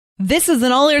This is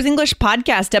an All Ears English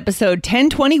podcast, episode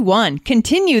 1021.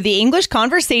 Continue the English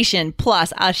conversation,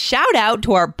 plus a shout out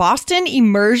to our Boston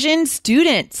Immersion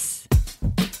students.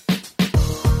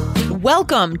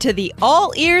 Welcome to the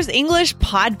All Ears English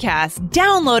podcast.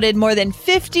 Downloaded more than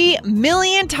 50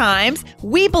 million times,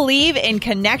 we believe in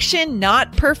connection,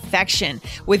 not perfection.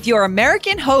 With your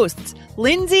American hosts,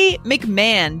 Lindsay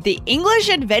McMahon, the English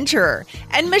adventurer,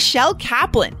 and Michelle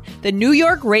Kaplan, the New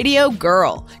York radio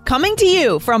girl, coming to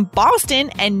you from Boston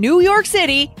and New York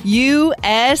City,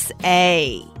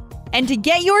 USA. And to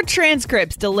get your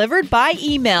transcripts delivered by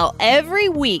email every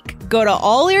week, go to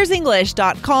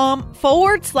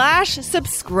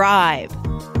allearsenglish.com/subscribe.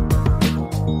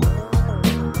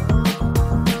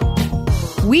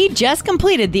 We just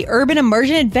completed the Urban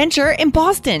Immersion Adventure in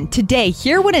Boston. Today,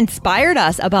 hear what inspired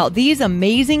us about these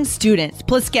amazing students,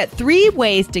 plus get 3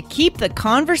 ways to keep the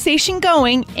conversation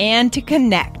going and to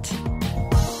connect.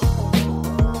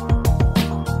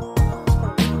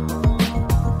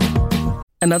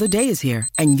 Another day is here,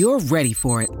 and you're ready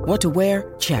for it. What to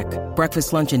wear? Check.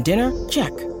 Breakfast, lunch, and dinner?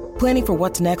 Check. Planning for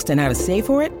what's next and how to save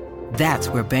for it? That's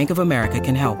where Bank of America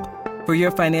can help. For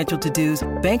your financial to-dos,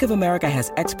 Bank of America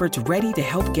has experts ready to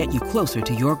help get you closer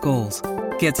to your goals.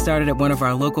 Get started at one of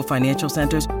our local financial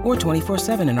centers or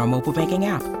 24/7 in our mobile banking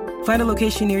app. Find a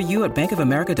location near you at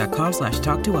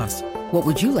bankofamerica.com/talktous. What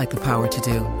would you like the power to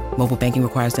do? Mobile banking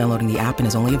requires downloading the app and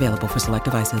is only available for select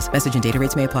devices. Message and data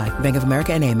rates may apply. Bank of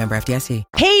America N.A., member FDIC.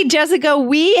 Hey, Jessica,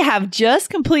 we have just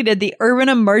completed the Urban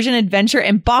Immersion Adventure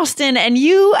in Boston, and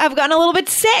you have gotten a little bit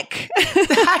sick.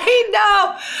 I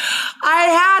know. I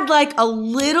had like a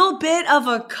little bit of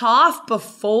a cough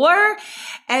before,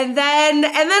 and then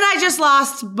I just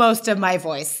lost most of my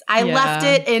voice. I left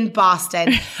it in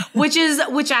Boston, which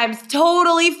I'm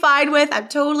totally fine with. I'm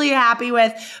totally happy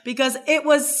with, because it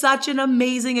was such an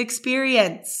amazing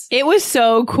experience. It was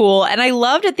so cool. And I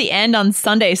loved at the end on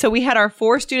Sunday. So we had our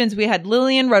 4 students. We had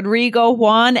Lillian, Rodrigo,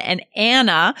 Juan, and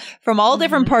Anna from all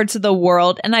different parts of the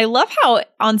world. And I love how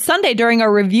on Sunday during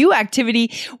our review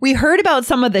activity, we heard about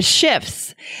some of the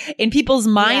shifts in people's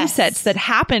mindsets that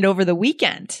happened over the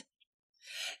weekend.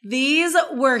 These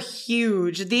were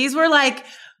huge. These were like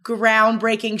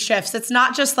groundbreaking shifts. It's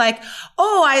not just like,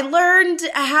 oh, I learned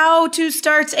how to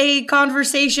start a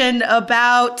conversation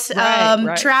about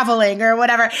traveling or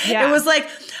whatever. Yeah. It was like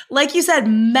you said,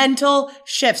 mental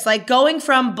shifts, like going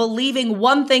from believing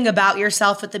one thing about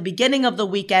yourself at the beginning of the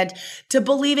weekend to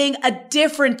believing a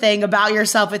different thing about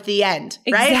yourself at the end,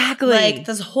 right? Exactly. Like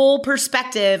this whole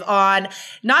perspective on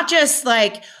not just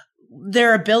like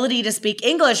their ability to speak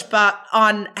English, but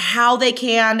on how they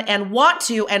can and want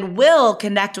to and will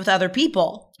connect with other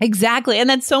people. Exactly. And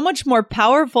that's so much more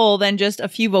powerful than just a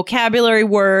few vocabulary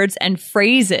words and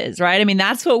phrases, right? I mean,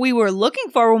 that's what we were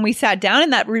looking for when we sat down in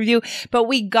that review, but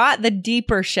we got the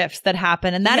deeper shifts that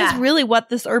happen. And that is really what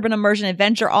this Urban Immersion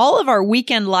Adventure, all of our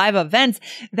weekend live events,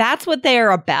 that's what they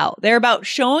are about. They're about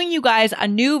showing you guys a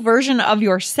new version of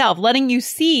yourself, letting you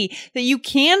see that you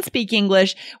can speak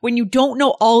English when you don't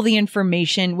know all the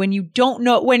information, when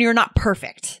you're not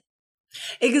perfect.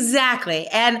 Exactly.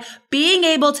 And being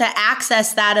able to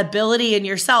access that ability in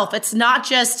yourself, it's not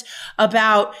just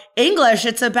about English,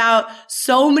 it's about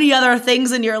so many other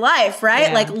things in your life, right?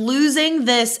 Yeah. Like losing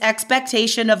this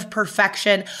expectation of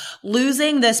perfection,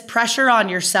 losing this pressure on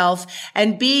yourself,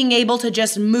 and being able to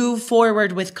just move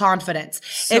forward with confidence.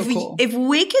 So cool. If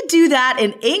we could do that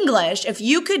in English, if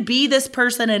you could be this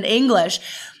person in English,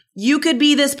 you could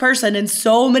be this person in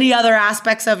so many other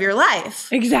aspects of your life.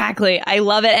 Exactly. I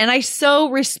love it. And I so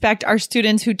respect our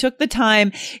students who took the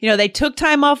time. They took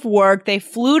time off work. They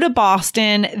flew to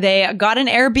Boston. They got an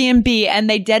Airbnb and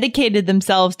they dedicated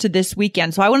themselves to this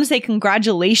weekend. So I want to say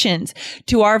congratulations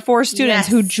to our 4 students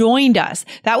who joined us.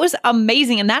 That was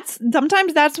amazing. And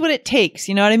sometimes that's what it takes.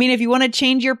 You know what I mean? If you want to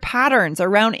change your patterns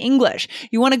around English,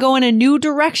 you want to go in a new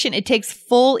direction, it takes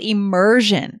full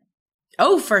immersion.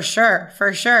 Oh, for sure.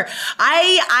 For sure.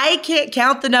 I can't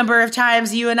count the number of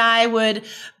times you and I would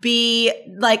be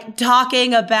like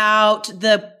talking about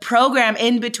the program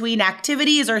in between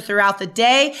activities or throughout the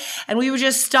day. And we would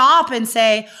just stop and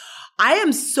say, I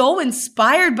am so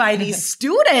inspired by these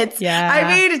students. Yeah.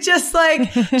 I mean, it's just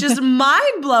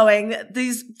mind blowing.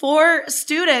 These 4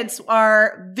 students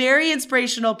are very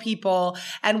inspirational people,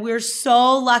 and we're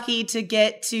so lucky to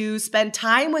get to spend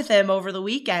time with them over the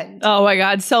weekend. Oh my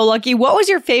God. So lucky. What was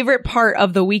your favorite part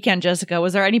of the weekend, Jessica?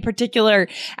 Was there any particular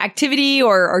activity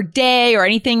or day or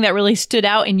anything that really stood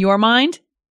out in your mind?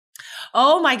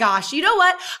 Oh my gosh. You know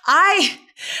what?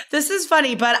 This is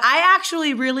funny, but I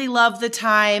actually really love the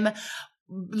time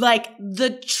like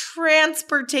the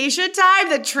transportation time,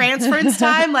 the transference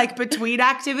time, like between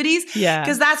activities. Yeah.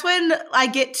 Because that's when I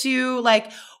get to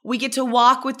we get to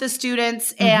walk with the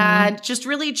students and just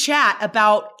really chat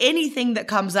about anything that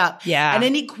comes up. Yeah. And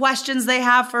any questions they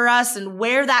have for us and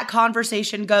where that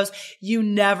conversation goes, you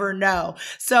never know.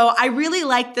 So I really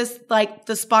like this, like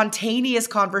the spontaneous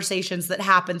conversations that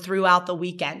happen throughout the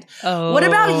weekend. Oh. What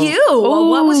about you?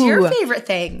 What was your favorite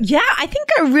thing? Yeah, I think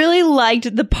I really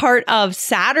liked the part of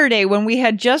Saturday when we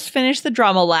had just finished the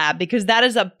drama lab, because that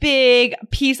is a big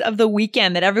piece of the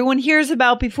weekend that everyone hears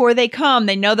about before they come.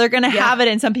 They know they're going to have it,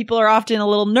 and some people are often a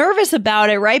little nervous about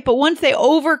it, right? But once they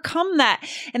overcome that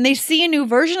and they see a new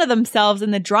version of themselves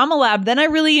in the drama lab, then I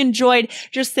really enjoyed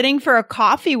just sitting for a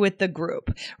coffee with the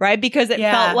group, right? Because it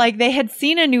felt like they had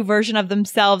seen a new version of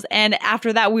themselves. And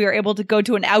after that, we were able to go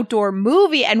to an outdoor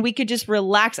movie and we could just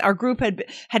relax. Our group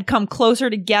had come closer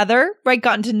together, right?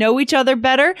 Gotten to know each other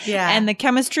better. Yeah. And the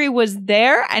chemistry was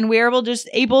there, and we were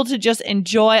able to just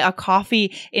enjoy a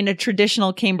coffee in a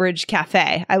traditional Cambridge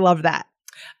cafe. I love that.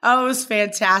 Oh, it was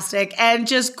fantastic. And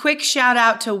just quick shout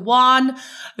out to Juan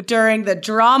during the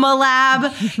drama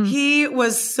lab. He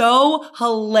was so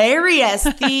hilarious.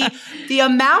 The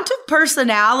amount of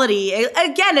personality,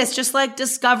 again, it's just like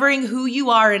discovering who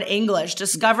you are in English,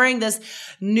 discovering this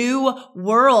new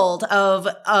world of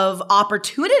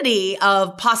opportunity,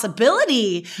 of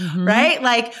possibility, right?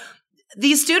 Like,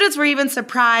 these students were even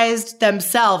surprised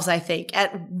themselves, I think,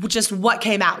 at just what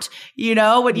came out. You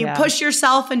know, when you push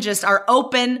yourself and just are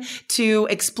open to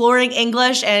exploring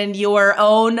English and your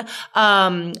own,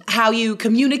 how you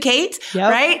communicate,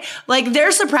 right? Like,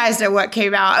 they're surprised at what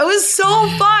came out. It was so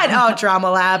fun. Oh,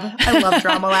 Drama Lab. I love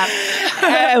Drama Lab.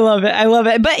 I love it. I love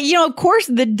it. But, you know, of course,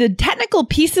 the technical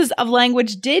pieces of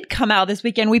language did come out this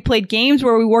weekend. We played games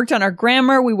where we worked on our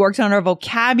grammar. We worked on our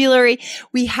vocabulary.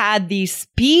 We had the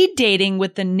speed dating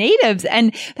with the natives.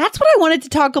 And that's what I wanted to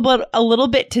talk about a little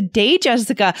bit today,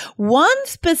 Jessica. One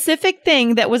specific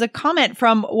thing that was a comment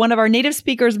from one of our native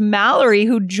speakers, Mallory,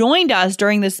 who joined us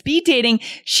during the speed dating.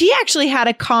 She actually had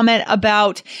a comment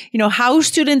about, you know, how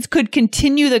students could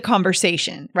continue the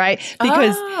conversation, right?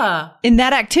 Because in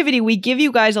that activity, we give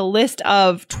you guys a list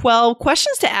of 12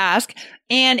 questions to ask.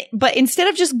 But instead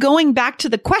of just going back to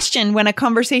the question when a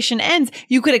conversation ends,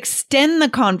 you could extend the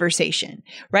conversation,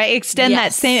 right? Extend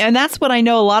that same, and that's what I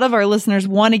know a lot of our listeners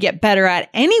want to get better at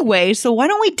anyway. So why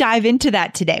don't we dive into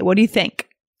that today? What do you think?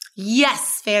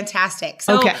 Yes, fantastic.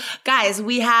 So guys,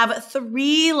 we have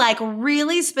 3 like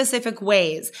really specific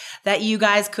ways that you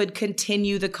guys could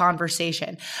continue the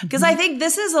conversation. Because I think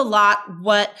this is a lot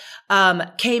what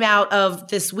came out of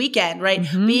this weekend, right?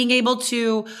 Being able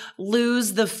to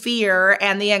lose the fear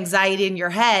and the anxiety in your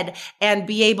head and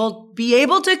be able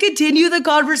to continue the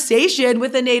conversation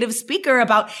with a native speaker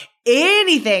about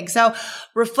anything. So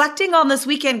reflecting on this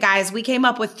weekend, guys, we came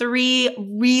up with 3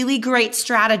 really great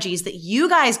strategies that you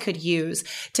guys could use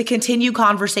to continue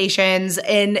conversations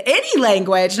in any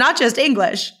language, not just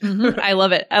English. I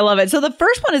love it. I love it. So the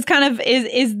first one is kind of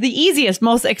is the easiest,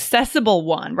 most accessible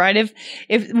one, right?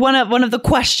 If one of the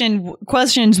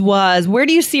questions was, where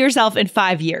do you see yourself in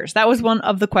 5 years? That was one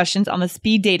of the questions on the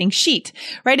speed dating sheet,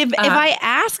 right? If I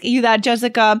ask you that,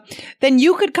 Jessica, then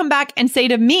you could come back and say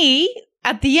to me,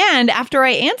 at the end, after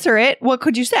I answer it, what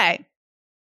could you say?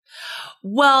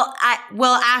 Well,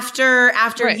 after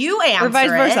you answer or vice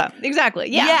versa. it, exactly.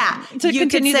 Yeah. To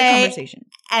continue the conversation.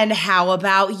 And how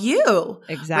about you?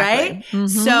 Exactly. Right?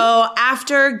 So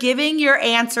after giving your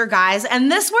answer, guys,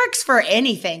 and this works for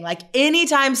anything, like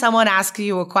anytime someone asks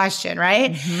you a question,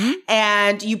 right?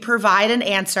 And you provide an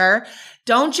answer,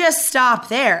 don't just stop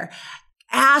there.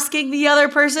 Asking the other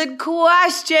person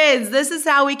questions. This is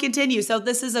how we continue. So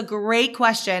this is a great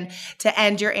question to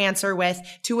end your answer with,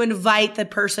 to invite the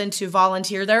person to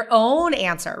volunteer their own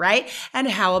answer, right? And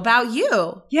how about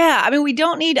you? Yeah. I mean, we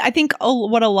don't need, I think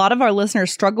what a lot of our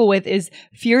listeners struggle with is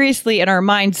furiously in our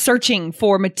mind searching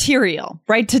for material,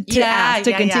 right? To ask,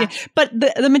 to continue. But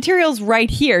the material's right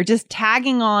here, just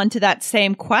tagging on to that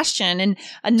same question. And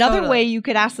another way you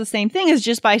could ask the same thing is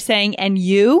just by saying, and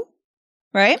you?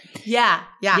 Right? Yeah,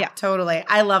 totally.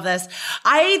 I love this.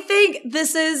 I think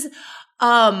this is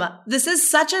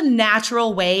such a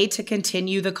natural way to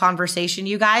continue the conversation,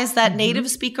 you guys, that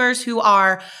native speakers who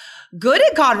are good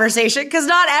at conversation, because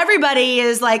not everybody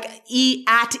is like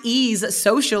at ease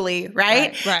socially,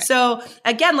 right? So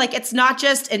again, like it's not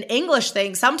just an English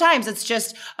thing. Sometimes it's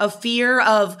just a fear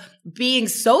of being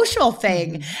social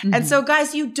thing. And so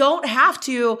guys, you don't have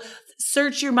to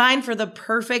search your mind for the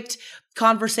perfect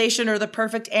conversation or the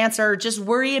perfect answer, just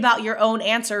worry about your own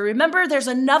answer. Remember, there's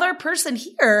another person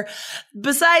here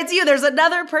besides you. There's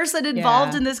another person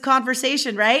involved in this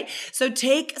conversation, right? So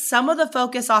take some of the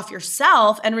focus off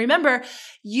yourself. And remember,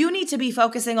 you need to be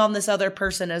focusing on this other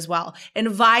person as well,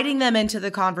 inviting them into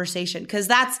the conversation, because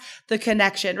that's the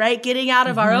connection, right? Getting out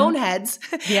of our own heads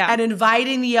and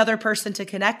inviting the other person to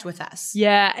connect with us.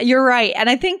 Yeah, you're right. And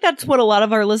I think that's what a lot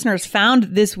of our listeners found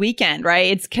this weekend,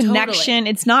 right? It's connection.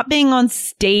 It's not being on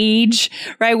stage,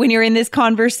 right? When you're in this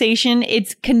conversation,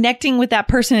 it's connecting with that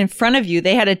person in front of you.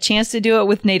 They had a chance to do it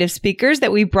with native speakers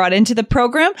that we brought into the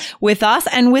program, with us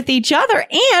and with each other,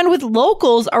 and with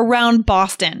locals around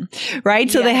Boston,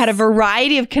 right? So they had a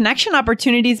variety of connection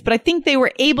opportunities, but I think they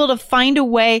were able to find a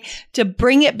way to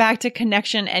bring it back to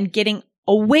connection and getting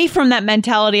away from that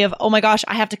mentality of, oh my gosh,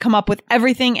 I have to come up with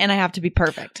everything and I have to be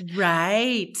perfect.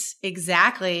 Right.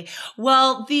 Exactly.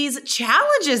 Well, these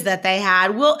challenges that they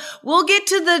had, we'll get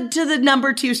to the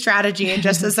number 2 strategy in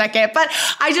just a second. But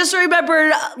I just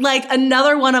remembered like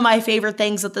another one of my favorite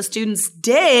things that the students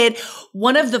did.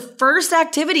 One of the first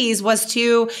activities was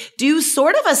to do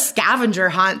sort of a scavenger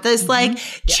hunt, this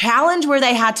challenge where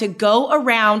they had to go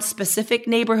around specific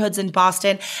neighborhoods in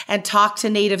Boston and talk to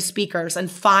native speakers and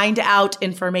find out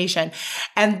information.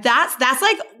 And that's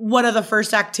like one of the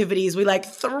first activities. We like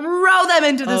throw them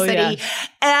into the city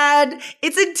and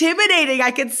it's intimidating.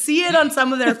 I could see it on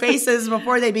some of their faces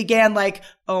before they began, like,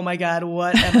 oh my God,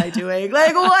 what am I doing?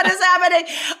 Like, what is happening?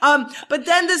 But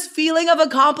then this feeling of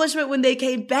accomplishment when they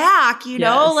came back, you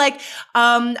know, like,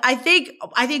 I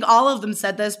think all of them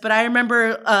said this, but I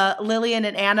remember, Lillian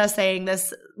and Anna saying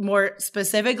this more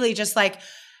specifically, just like,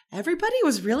 everybody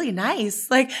was really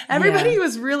nice. Like everybody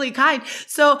was really kind.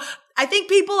 So I think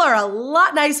people are a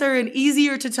lot nicer and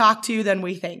easier to talk to than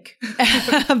we think.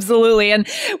 Absolutely. And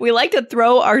we like to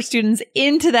throw our students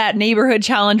into that neighborhood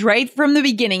challenge right from the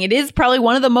beginning. It is probably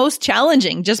one of the most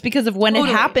challenging just because of when it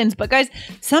happens. But guys,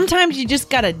 sometimes you just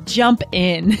got to jump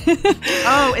in.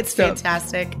 Oh, it's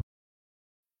fantastic.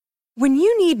 When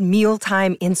you need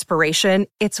mealtime inspiration,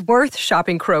 it's worth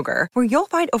shopping Kroger, where you'll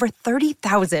find over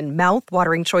 30,000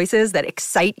 mouth-watering choices that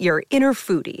excite your inner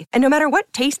foodie. And no matter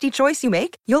what tasty choice you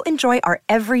make, you'll enjoy our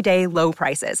everyday low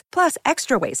prices, plus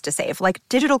extra ways to save, like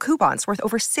digital coupons worth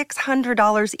over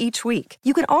 $600 each week.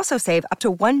 You can also save up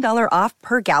to $1 off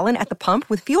per gallon at the pump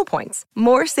with fuel points.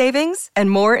 More savings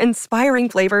and more inspiring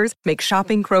flavors make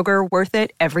shopping Kroger worth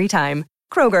it every time.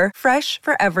 Kroger, fresh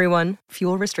for everyone.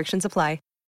 Fuel restrictions apply.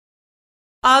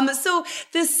 So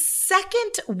the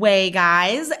second way,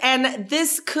 guys, and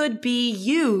this could be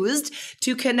used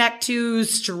to connect to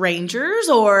strangers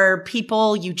or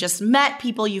people you just met,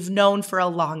 people you've known for a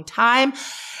long time.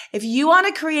 If you want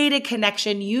to create a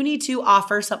connection, you need to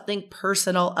offer something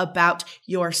personal about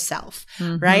yourself,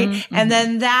 right? And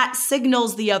then that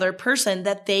signals the other person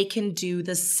that they can do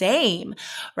the same,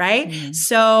 right?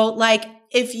 So like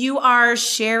if you are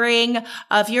sharing,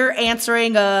 if you're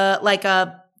answering a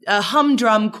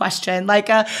humdrum question, like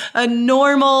a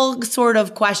normal sort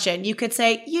of question. You could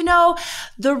say, you know,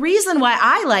 the reason why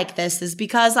I like this is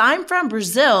because I'm from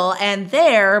Brazil and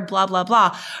there, blah, blah,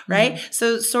 blah, right?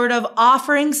 So sort of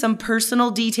offering some personal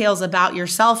details about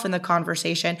yourself in the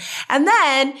conversation. And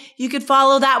then you could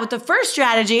follow that with the first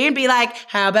strategy and be like,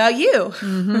 how about you?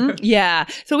 Yeah.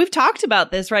 So we've talked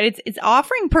about this, right? It's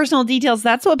offering personal details.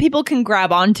 That's what people can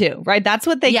grab onto, right? That's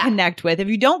what they connect with. If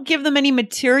you don't give them any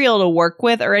material to work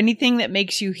with or anything that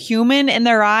makes you human in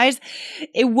their eyes,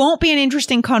 it won't be an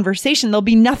interesting conversation. There'll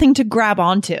be nothing to grab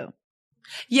onto.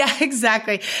 Yeah,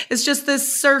 exactly. It's just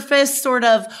this surface sort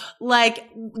of like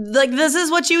this is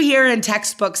what you hear in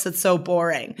textbooks that's so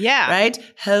boring. Yeah. Right?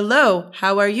 Hello,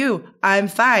 how are you? I'm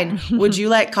fine. Would you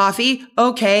like coffee?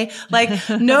 Okay. Like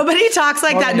nobody talks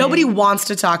like that. Nobody wants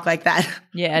to talk like that.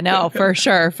 Yeah, no, for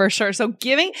sure. For sure. So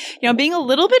giving, being a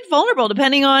little bit vulnerable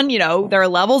depending on, there are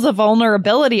levels of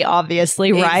vulnerability,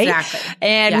 obviously, right? Exactly.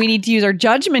 And we need to use our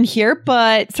judgment here,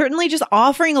 but certainly just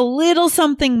offering a little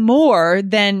something more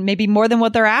than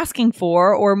what they're asking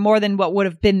for or more than what would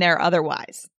have been there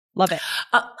otherwise. Love it.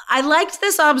 I liked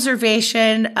this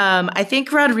observation. I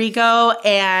think Rodrigo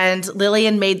and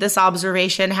Lillian made this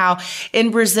observation how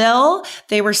in Brazil,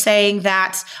 they were saying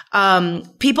that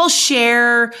people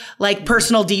share like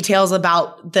personal details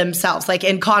about themselves, like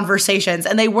in conversations,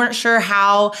 and they weren't sure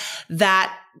how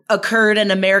that occurred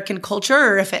in American culture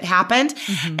or if it happened.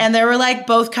 And they were like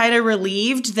both kind of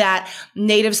relieved that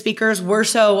native speakers were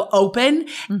so open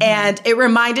and it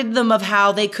reminded them of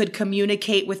how they could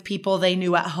communicate with people they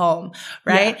knew at home.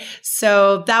 Right. Yeah.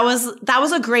 So that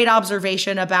was a great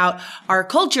observation about our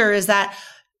culture, is that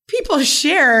people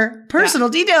share personal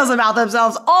details about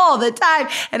themselves all the time.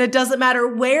 And it doesn't matter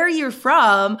where you're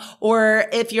from or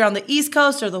if you're on the East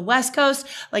Coast or the West Coast,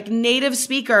 like native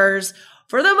speakers,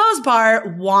 for the most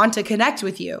part, want to connect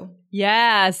with you.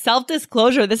 Yeah,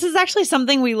 self-disclosure. This is actually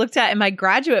something we looked at in my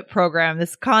graduate program,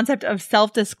 this concept of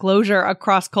self-disclosure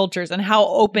across cultures and how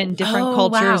open different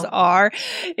cultures are.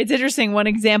 It's interesting. One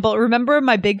example, remember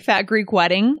my big fat Greek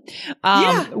wedding?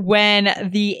 When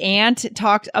the aunt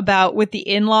talked about with the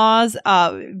in-laws,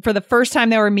 for the first time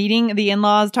they were meeting, the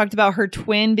in-laws talked about her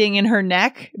twin being in her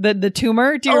neck, the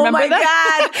tumor. Do you remember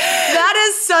that? Oh my God. That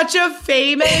is such a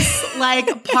famous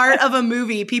like part of a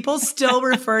movie. People still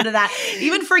refer to that,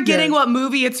 even forgetting what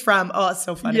movie it's from. Oh, it's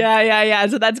so funny. Yeah.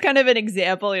 So that's kind of an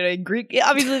example, in Greek,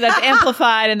 obviously that's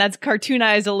amplified and that's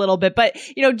cartoonized a little bit, but,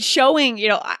 showing,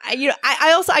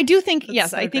 I do think,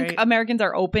 yes, I think Americans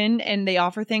are open and they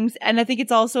offer things. And I think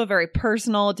it's also very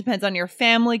personal. It depends on your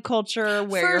family culture,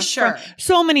 where you're from.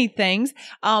 So many things.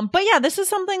 But yeah, this is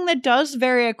something that does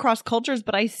vary across cultures,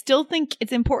 but I still think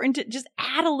it's important to just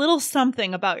add a little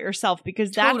something about yourself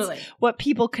because that's what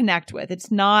people connect with.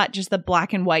 It's not just the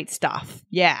black and white stuff.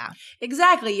 Yeah.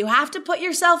 Exactly. You have to put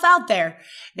yourself out there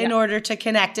in order to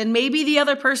connect. And maybe the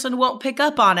other person won't pick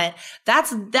up on it.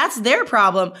 That's their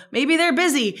problem. Maybe they're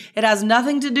busy. It has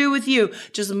nothing to do with you.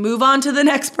 Just move on to the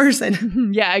next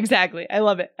person. Yeah, exactly. I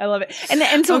love it.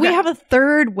 And so we have a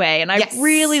third way, and I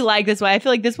really like this way. I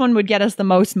feel like this one would get us the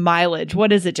most mileage.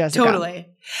 What is it, Jessica? Totally.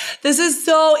 This is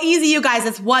so easy, you guys.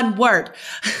 It's one word.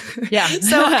 Yeah.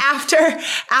 So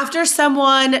after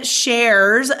someone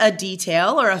shares a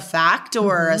detail or a fact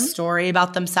or a story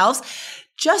about themselves,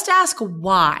 just ask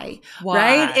why,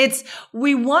 right?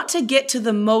 We want to get to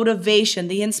the motivation,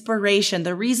 the inspiration,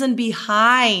 the reason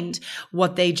behind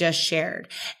what they just shared.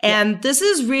 And this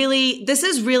is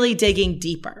really digging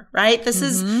deeper, right? This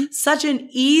is such an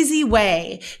easy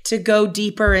way to go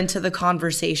deeper into the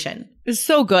conversation. It's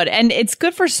so good. And it's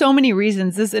good for so many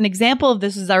reasons. An example of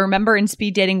this is I remember in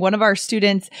speed dating, one of our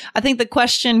students, I think the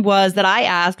question that I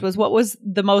asked was, what was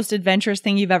the most adventurous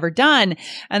thing you've ever done?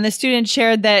 And the student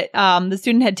shared that the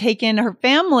student had taken her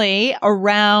family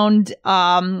around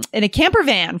in a camper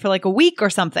van for like a week or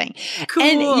something. Cool.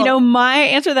 And, my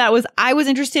answer to that was I was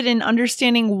interested in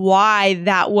understanding why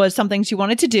that was something she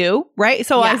wanted to do, right?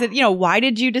 So I said, why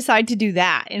did you decide to do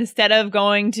that instead of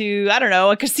going to, I don't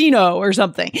know, a casino or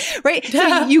something, right?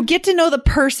 So you get to know the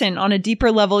person on a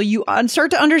deeper level. You start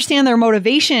to understand their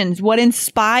motivations, what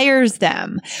inspires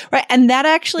them, right? And that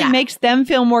actually makes them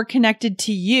feel more connected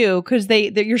to you because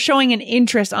you're showing an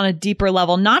interest on a deeper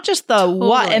level, not just the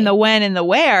what and the when and the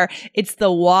where. It's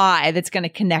the why that's going to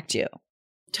connect you.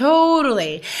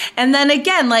 Totally. And then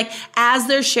again, like as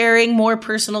they're sharing more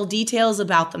personal details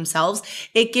about themselves,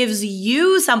 it gives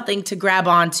you something to grab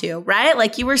onto, right?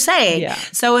 Like you were saying. Yeah.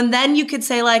 So, and then you could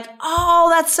say like, oh,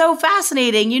 that's so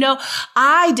fascinating.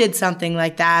 I did something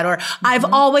like that, or I've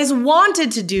always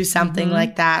wanted to do something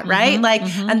like that, right?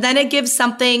 And then it gives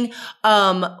something,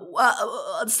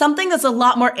 something that's a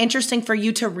lot more interesting for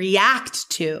you to react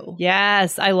to.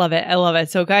 Yes. I love it.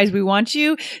 So guys, we want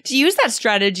you to use that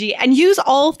strategy and use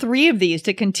all three of these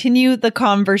to continue the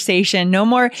conversation. No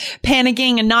more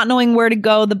panicking and not knowing where to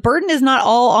go. The burden is not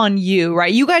all on you,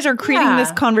 right? You guys are creating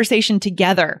this conversation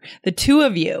together, the two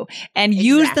of you, and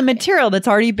use the material that's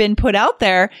already been put out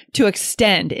there to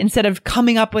extend instead of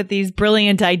coming up with these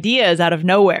brilliant ideas out of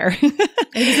nowhere.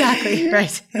 Exactly.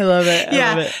 Right. I love it.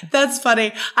 I love it. That's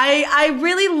funny. I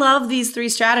really love these three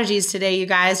strategies today, you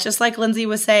guys. Just like Lindsay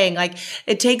was saying, like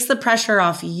it takes the pressure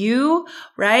off you,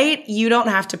 right? You don't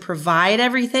have to provide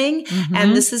everything.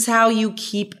 And this is how you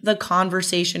keep the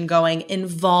conversation going,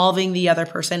 involving the other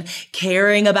person,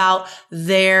 caring about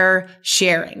their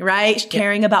sharing, right?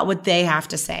 Caring about what they have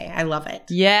to say. I love it.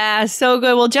 Yeah, so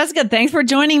good. Well, Jessica, thanks for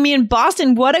joining me in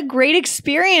Boston. What a great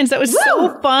experience. That was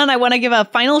so fun. I want to give a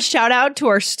final shout out to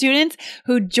our students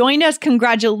who joined us.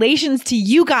 Congratulations to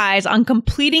you guys on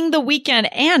completing the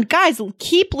weekend. And guys,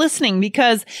 keep listening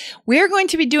because we're going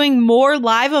to be doing more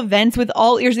live events with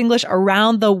All Ears English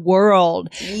around the world.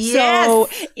 Yes. So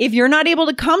if you're not able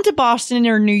to come to Boston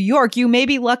or New York, you may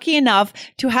be lucky enough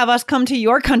to have us come to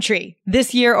your country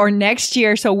this year or next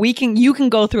year so you can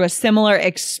go through a similar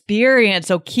experience.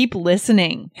 So keep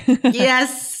listening.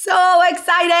 Yes. So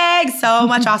exciting. So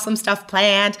much awesome stuff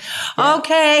planned. Yeah.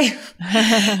 Okay.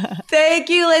 Thank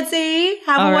you, Lindsay.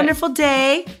 Have a wonderful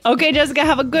day. Okay, Jessica,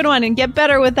 have a good one and get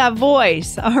better with that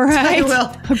voice. All right. I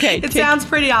will. Okay. It sounds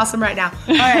pretty awesome right now.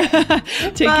 All right.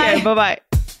 Take care. Bye-bye.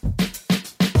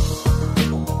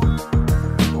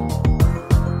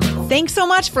 Thanks so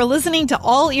much for listening to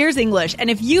All Ears English. And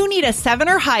if you need a 7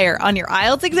 or higher on your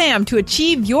IELTS exam to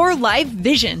achieve your life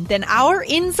vision, then our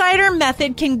Insider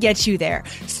Method can get you there.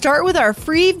 Start with our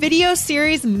free video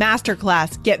series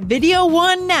masterclass. Get video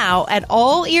 1 now at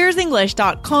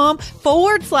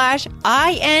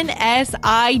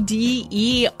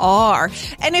allearsenglish.com/INSIDER.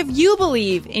 And if you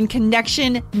believe in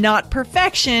connection, not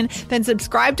perfection, then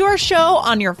subscribe to our show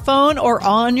on your phone or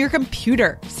on your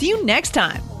computer. See you next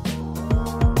time.